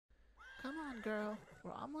ahead, girl.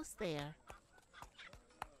 We're almost there.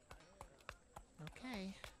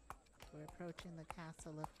 Okay. We're approaching the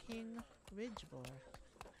castle of King Ridgebor.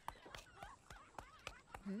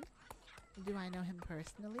 Do I know him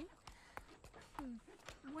personally?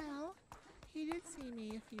 Well, he did see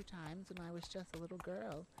me a few times when I was just a little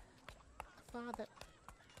girl. Father...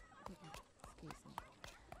 Excuse me.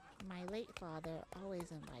 My late father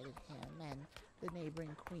always invited him and the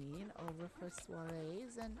neighboring queen over for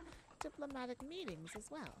soirees and diplomatic meetings as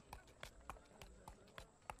well.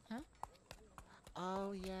 Huh?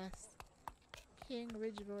 Oh, yes. King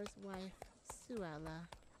Ridgevor's wife, Suella.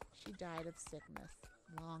 She died of sickness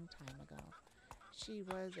a long time ago. She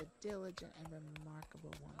was a diligent and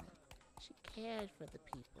remarkable woman. She cared for the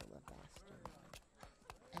people of Vastermore,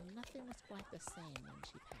 and nothing was quite the same when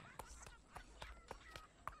she passed.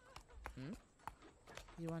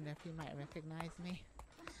 You wonder if you might recognize me?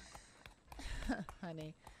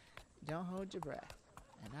 Honey, don't hold your breath,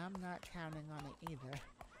 and I'm not counting on it either.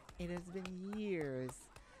 It has been years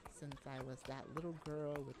since I was that little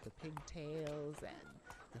girl with the pigtails and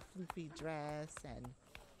the floofy dress and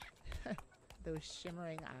those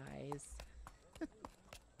shimmering eyes.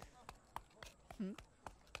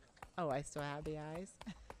 Oh, I still have the eyes?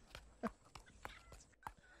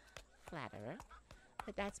 Flatterer.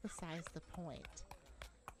 But that's besides the point.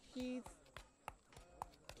 He's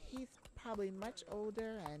probably much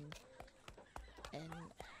older and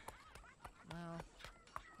well,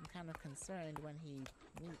 I'm kind of concerned when he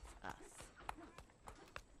meets us.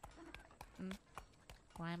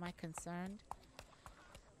 Why am I concerned?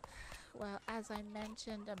 Well, as I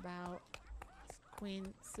mentioned about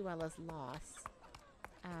Queen Suella's loss,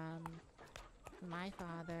 my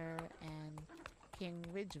father and King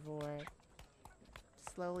Ridgevor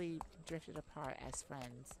slowly drifted apart as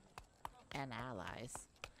friends and allies.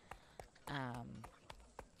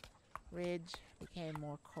 Ridge became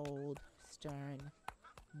more cold, stern,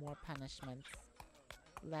 more punishments,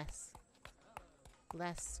 less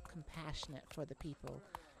compassionate for the people,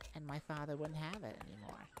 and my father wouldn't have it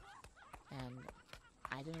anymore. And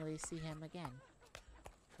I didn't really see him again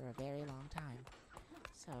for a very long time.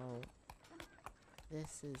 So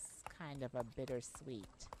this is kind of a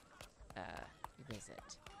bittersweet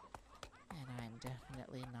visit, and I'm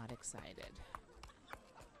definitely not excited.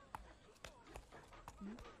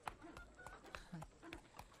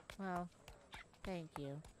 Well, thank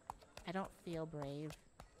you. I don't feel brave,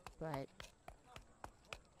 but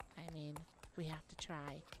I mean, we have to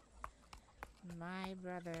try. My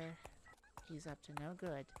brother, he's up to no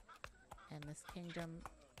good, and this kingdom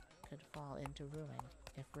could fall into ruin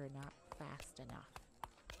if we're not fast enough.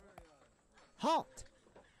 Halt!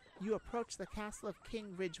 You approach the castle of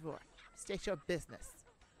King Ridgevor. State your business.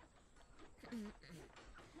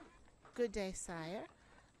 Good day, sire.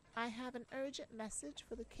 I have an urgent message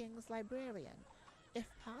for the king's librarian. If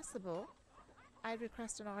possible, I'd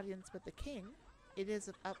request an audience with the king. It is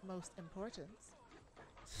of utmost importance.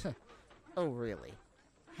 Oh, really?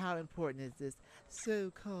 How important is this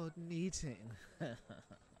so-called meeting?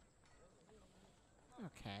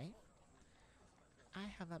 Okay. I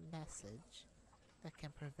have a message that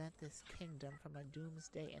can prevent this kingdom from a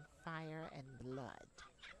doomsday in fire and blood.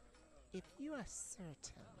 If you are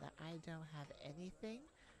certain that I don't have anything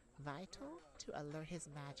vital to alert His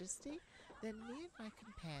Majesty, then me and my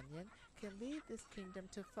companion can lead this kingdom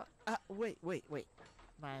to wait.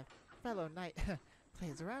 My fellow knight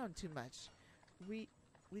plays around too much. We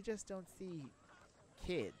just don't see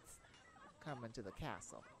kids come into the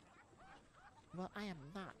castle. Well, I am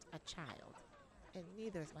not a child, and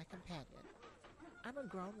neither is my companion. I'm a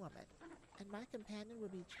grown woman, and my companion will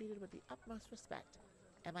be treated with the utmost respect.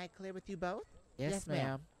 Am I clear with you both? Yes,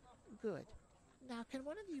 ma'am. Good. Now, can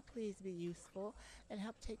one of you please be useful and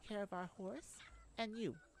help take care of our horse? And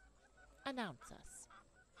you, announce us.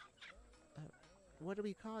 What do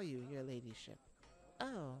we call you, your ladyship?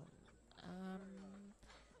 Oh,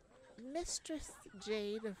 Mistress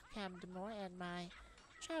Jade of Camdemore and my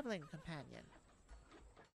traveling companion.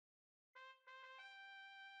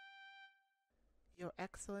 Your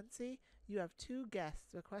Excellency, you have two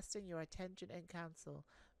guests requesting your attention in council,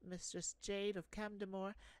 Mistress Jade of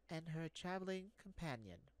Camdemore and her traveling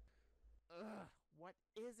companion. Ugh, what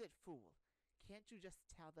is it, fool? Can't you just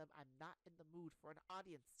tell them I'm not in the mood for an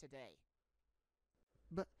audience today?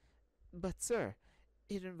 But sir,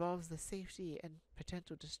 it involves the safety and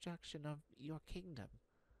potential destruction of your kingdom.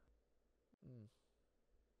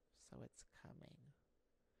 So it's coming.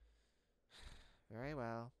 Very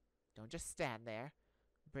well. Don't just stand there.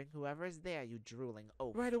 Bring whoever is there, you drooling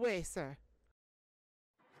oaf. Right away, sir.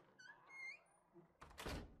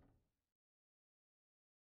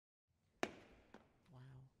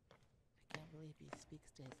 believe he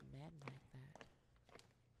speaks to his men like that.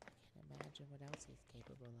 I can't imagine what else he's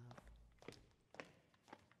capable of.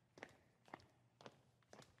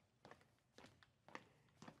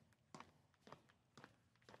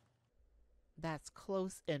 That's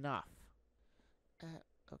close enough.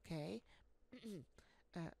 Okay.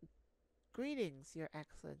 Greetings, Your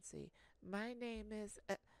Excellency. My name is...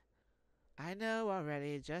 I know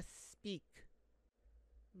already. Just speak.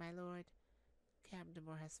 My lord,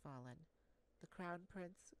 Camdemore has fallen. The Crown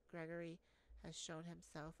Prince, Gregory, has shown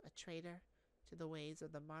himself a traitor to the ways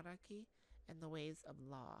of the monarchy and the ways of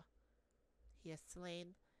law. He has slain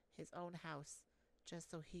his own house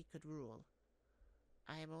just so he could rule.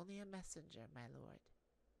 I am only a messenger, my lord.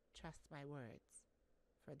 Trust my words,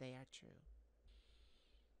 for they are true.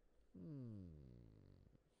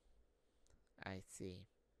 I see.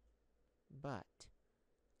 But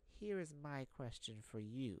here is my question for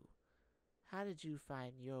you. How did you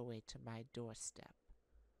find your way to my doorstep?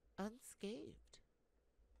 Unscathed.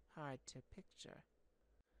 Hard to picture.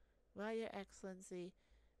 Well, Your Excellency,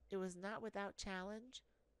 it was not without challenge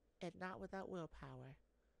and not without willpower.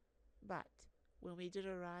 But when we did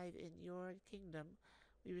arrive in your kingdom,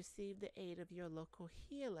 we received the aid of your local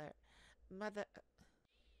healer, Mother...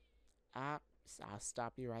 I'll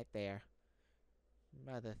stop you right there.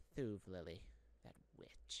 Mother Thuvlily, that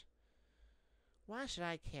witch. Why should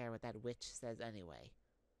I care what that witch says anyway?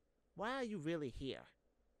 Why are you really here?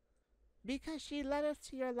 Because she led us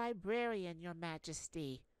to your librarian, Your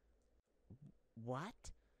Majesty.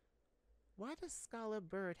 What? Why does Scholar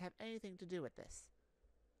Bird have anything to do with this?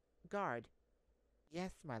 Guard.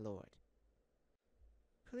 Yes, my lord.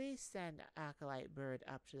 Please send Acolyte Bird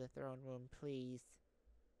up to the throne room, please.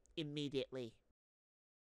 Immediately.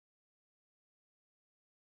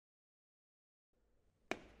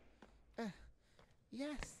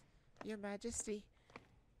 Yes, Your Majesty.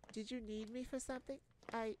 Did you need me for something?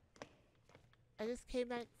 I just came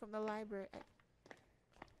back from the library.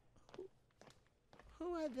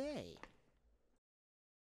 Who are they?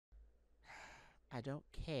 I don't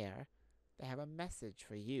care. They have a message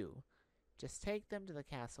for you. Just take them to the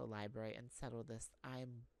castle library and settle this.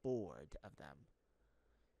 I'm bored of them.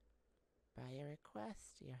 By your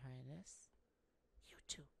request, Your Highness. You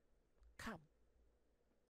two, come.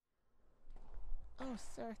 Oh,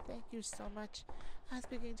 sir, thank you so much. I was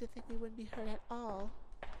beginning to think we wouldn't be hurt at all.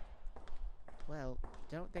 Well,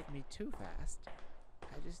 don't think me too fast.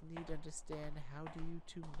 I just need to understand, how do you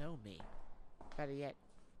two know me? Better yet,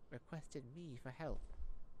 requested me for help.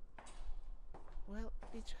 Well,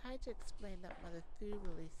 we tried to explain that Mother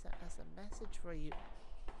Thubely sent us a message for you.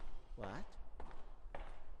 What?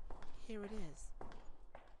 Here it is.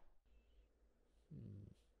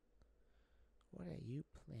 What are you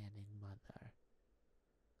planning, Mother?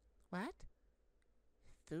 What?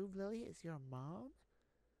 Thubely is your mom?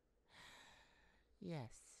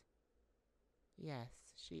 Yes. Yes,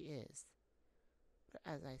 she is. But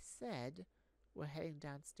as I said, we're heading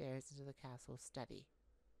downstairs into the castle study.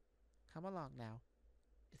 Come along now.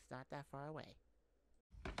 It's not that far away.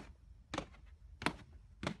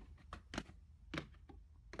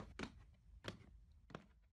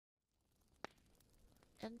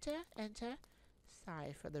 Enter, enter.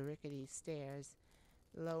 Sorry for the rickety stairs.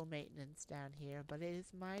 Low maintenance down here, but it is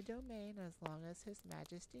my domain as long as His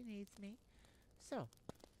Majesty needs me. So,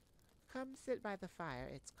 come sit by the fire.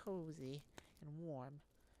 It's cozy and warm,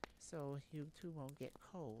 so you two won't get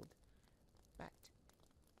cold. But,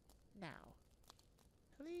 now,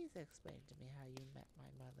 please explain to me how you met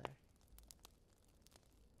my mother.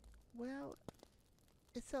 Well,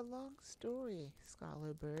 it's a long story,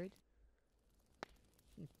 Scholar Bird.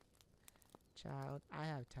 Child, I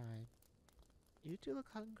have time. You two look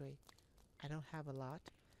hungry. I don't have a lot.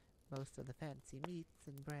 Most of the fancy meats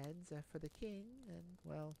and breads are for the king, and,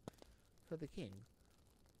 well, for the king.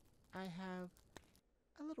 I have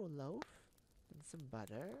a little loaf, and some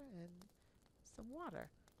butter, and some water.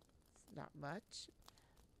 It's not much.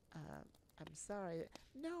 I'm sorry.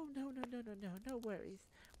 No worries.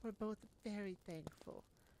 We're both very thankful.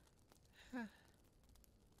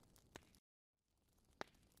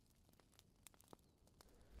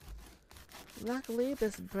 Luckily,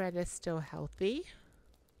 this bread is still healthy.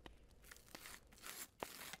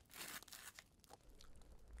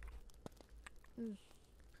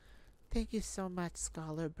 Thank you so much,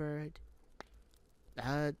 Scholar Bird.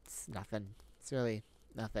 It's nothing. It's really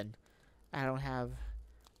nothing. I don't have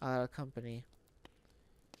a lot of company.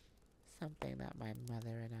 Something that my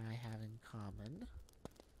mother and I have in common.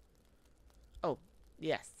 Oh,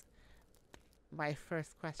 yes. My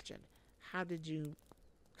first question. How did you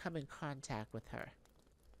come in contact with her?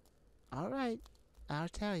 All right, I'll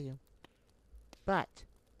tell you. But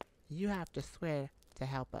you have to swear to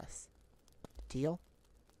help us. Deal?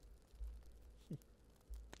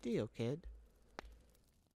 Deal, kid.